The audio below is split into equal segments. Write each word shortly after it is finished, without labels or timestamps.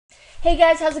Hey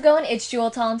guys, how's it going? It's Jewel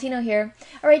Tolentino here.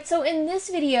 Alright, so in this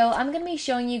video, I'm going to be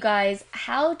showing you guys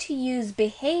how to use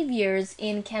behaviors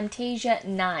in Camtasia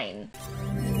 9.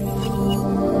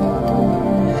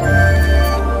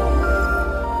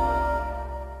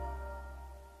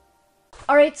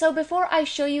 Alright, so before I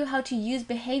show you how to use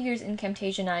behaviors in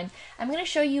Camtasia 9, I'm going to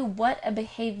show you what a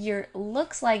behavior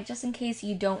looks like just in case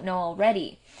you don't know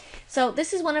already. So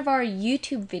this is one of our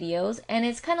YouTube videos, and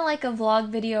it's kind of like a vlog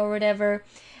video or whatever.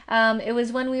 It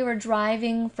was when we were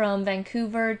driving from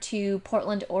Vancouver to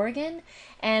Portland, Oregon,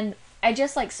 and I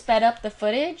just like sped up the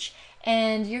footage,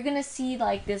 and you're gonna see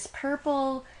like this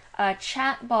purple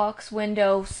chat box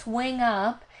window swing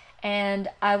up, and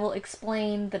I will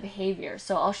explain the behavior.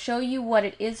 So I'll show you what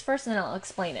it is first, and then I'll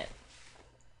explain it.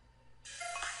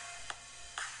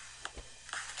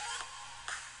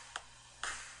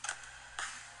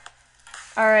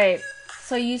 Alright,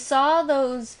 so you saw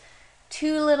those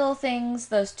two little things,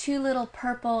 those two little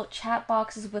purple chat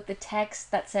boxes with the text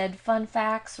that said fun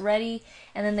facts ready,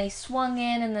 and then they swung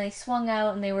in and they swung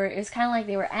out, and it was kind of like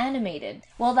they were animated.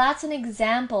 Well, that's an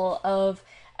example of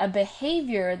a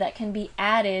behavior that can be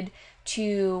added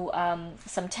to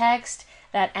some text,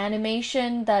 that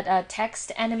animation, that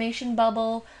text animation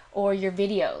bubble, or your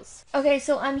videos. Okay,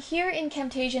 so I'm here in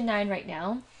Camtasia 9 right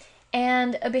now,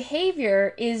 and a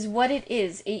behavior is what it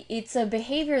is. It's a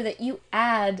behavior that you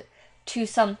add to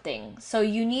something. So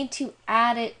you need to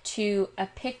add it to a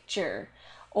picture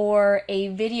or a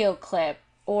video clip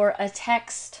or a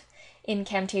text in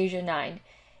Camtasia 9.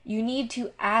 You need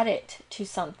to add it to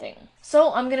something.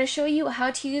 So I'm going to show you how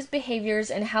to use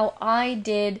behaviors and how I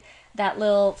did that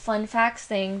little fun facts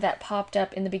thing that popped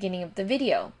up in the beginning of the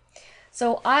video.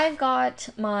 So I've got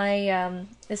my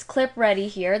this clip ready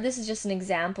here. This is just an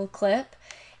example clip,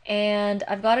 and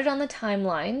I've got it on the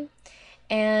timeline.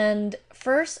 And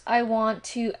first I want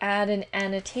to add an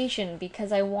annotation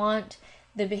because I want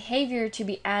the behavior to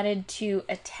be added to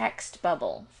a text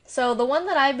bubble. So the one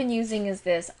that I've been using is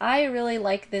this. I really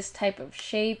like this type of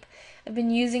shape. I've been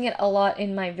using it a lot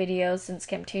in my videos since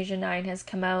Camtasia 9 has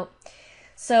come out.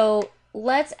 So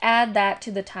let's add that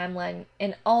to the timeline.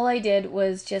 And all I did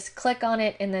was just click on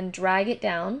it and then drag it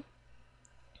down.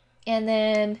 And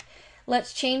then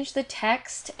let's change the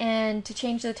text, and to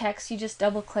change the text you just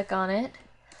double click on it.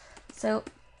 So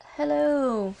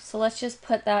hello, so let's just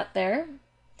put that there,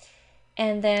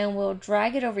 and then we'll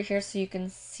drag it over here so you can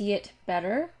see it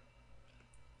better.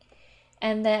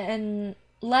 And then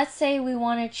let's say we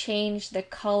want to change the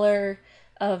color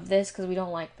of this because we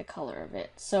don't like the color of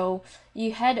it. So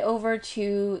you head over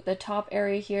to the top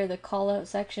area here, the call out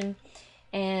section,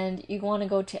 and you want to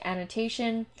go to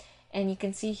annotation, and you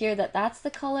can see here that that's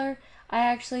the color. I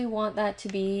actually want that to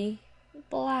be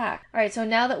black. Alright, so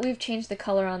now that we've changed the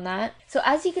color on that, so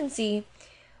as you can see,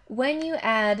 when you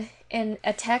add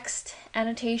a text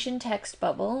annotation text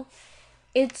bubble,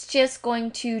 it's just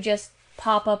going to just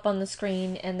pop up on the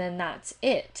screen, and then that's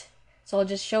it. So I'll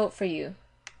just show it for you.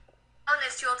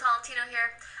 It's Jewel Tolentino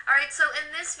here. Alright, so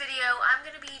in this video, I'm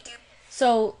going to be doing...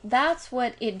 So that's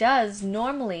what it does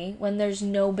normally when there's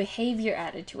no behavior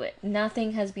added to it.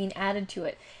 Nothing has been added to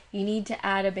it. You need to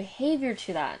add a behavior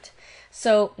to that.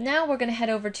 So now we're going to head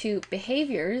over to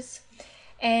behaviors,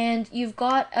 and you've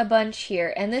got a bunch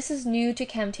here, and this is new to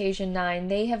Camtasia 9.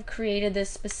 They have created this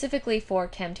specifically for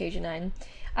Camtasia 9.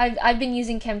 I've been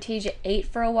using Camtasia 8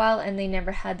 for a while, and they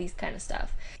never had these kind of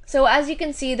stuff. So as you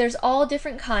can see, there's all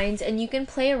different kinds, and you can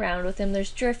play around with them.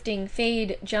 There's drifting,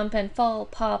 fade, jump and fall,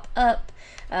 pop up,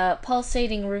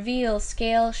 pulsating, reveal,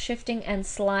 scale, shifting, and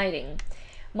sliding.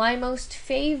 My most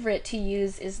favorite to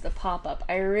use is the pop-up.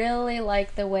 I really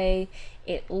like the way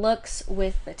it looks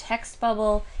with the text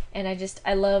bubble, and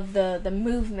I love the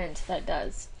movement that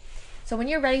does. So when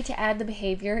you're ready to add the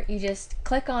behavior, you just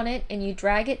click on it and you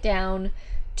drag it down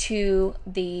to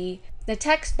the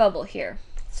text bubble here.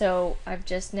 So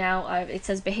it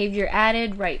says behavior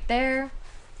added right there.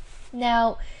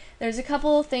 Now there's a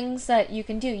couple of things that you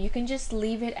can do. You can just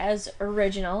leave it as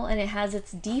original, and it has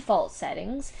its default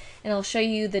settings, and I'll show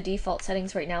you the default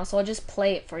settings right now, so I'll just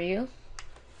play it for you.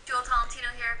 Jewel Tolentino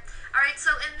here. Alright,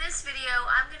 so in this video,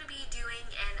 I'm going to be doing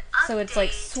an update. So it's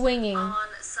like swinging. On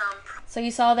some... So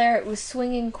you saw there it was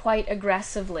swinging quite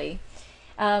aggressively.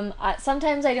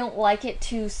 Sometimes I don't like it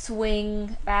to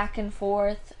swing back and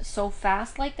forth so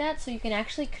fast like that, so you can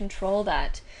actually control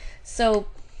that. So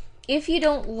if you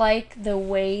don't like the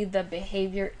way the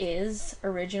behavior is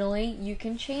originally, you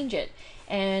can change it.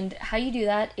 And how you do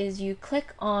that is you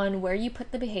click on where you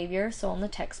put the behavior, so on the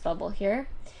text bubble here,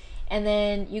 and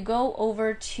then you go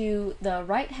over to the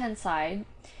right hand side,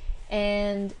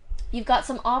 and you've got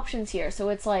some options here. So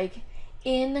it's like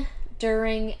in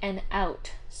during, and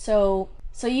out. So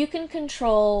you can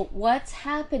control what's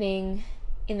happening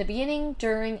in the beginning,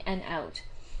 during, and out.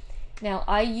 Now,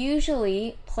 I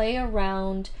usually play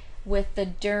around with the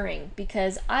during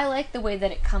because I like the way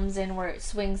that it comes in where it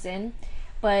swings in,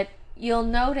 but you'll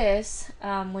notice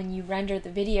when you render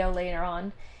the video later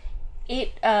on,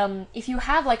 if you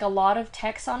have like a lot of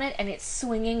text on it and it's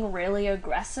swinging really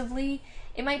aggressively,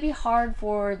 it might be hard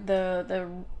for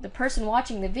the person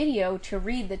watching the video to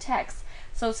read the text.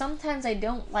 So sometimes I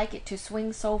don't like it to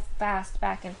swing so fast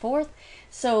back and forth.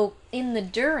 So in the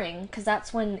during, because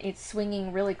that's when it's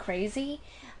swinging really crazy,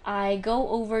 I go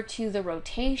over to the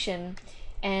rotation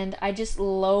and I just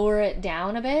lower it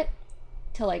down a bit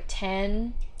to like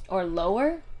 10 or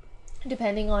lower,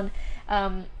 depending on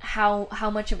how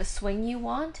much of a swing you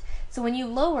want. So when you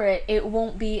lower it, it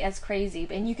won't be as crazy,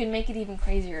 and you can make it even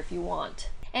crazier if you want.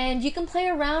 And you can play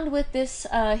around with this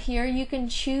here. You can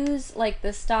choose like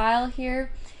the style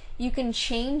here. You can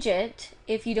change it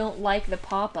if you don't like the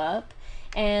pop-up.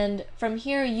 And from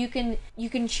here you can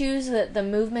choose the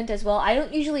movement as well. I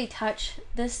don't usually touch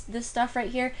this stuff right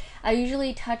here. I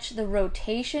usually touch the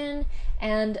rotation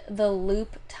and the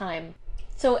loop time.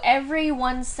 So every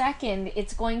 1 second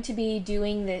it's going to be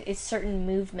doing a certain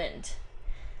movement.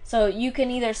 So you can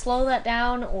either slow that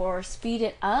down or speed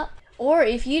it up. Or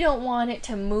if you don't want it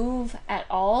to move at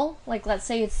all, like let's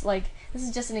say it's like, this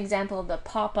is just an example of the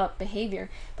pop-up behavior,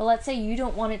 but let's say you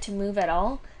don't want it to move at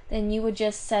all, then you would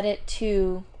just set it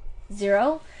to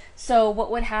 0. So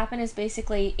what would happen is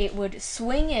basically it would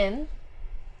swing in,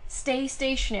 stay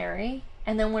stationary,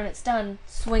 and then when it's done,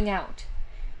 swing out.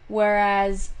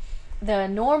 Whereas the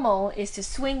normal is to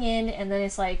swing in and then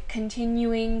it's like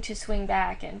continuing to swing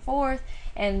back and forth,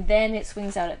 and then it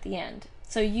swings out at the end.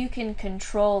 So you can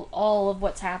control all of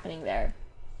what's happening there.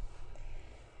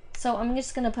 So I'm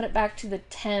just going to put it back to the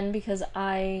 10 because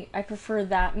I prefer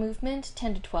that movement,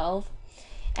 10 to 12.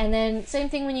 And then same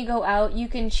thing when you go out, you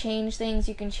can change things.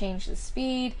 You can change the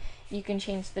speed, you can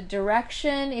change the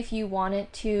direction if you want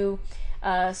it to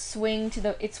swing to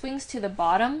the, it swings to the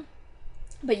bottom,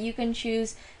 but you can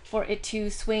choose for it to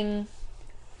swing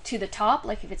to the top,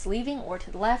 like if it's leaving, or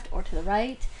to the left or to the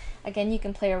right. Again, you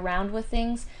can play around with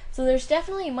things. So there's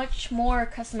definitely much more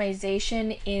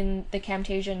customization in the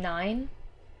Camtasia 9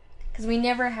 because we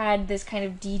never had this kind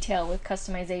of detail with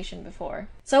customization before.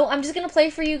 So I'm just going to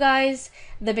play for you guys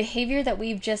the behavior that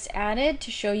we've just added to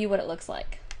show you what it looks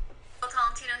like.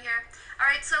 Tolentino here.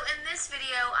 Alright, so in this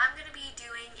video, I'm going to be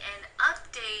doing an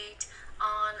update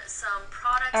on some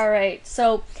products. Alright,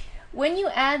 so when you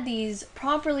add these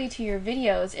properly to your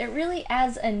videos, it really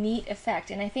adds a neat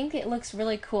effect, and I think it looks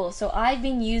really cool. So I've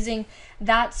been using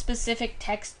that specific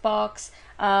text box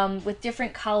with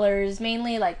different colors,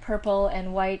 mainly like purple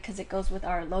and white because it goes with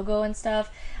our logo and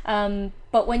stuff.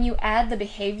 But when you add the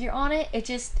behavior on it,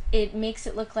 it makes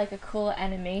it look like a cool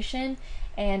animation,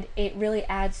 and it really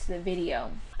adds to the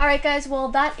video. Alright guys, well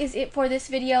that is it for this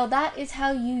video. That is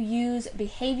how you use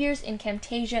behaviors in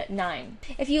Camtasia 9.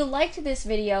 If you liked this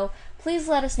video, please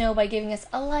let us know by giving us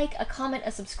a like, a comment,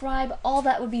 a subscribe. All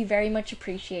that would be very much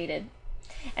appreciated.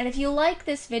 And if you like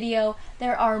this video,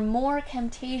 there are more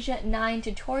Camtasia 9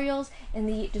 tutorials in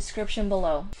the description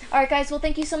below. Alright guys, well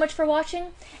thank you so much for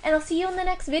watching, and I'll see you in the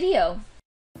next video.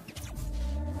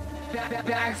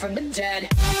 Back from the dead.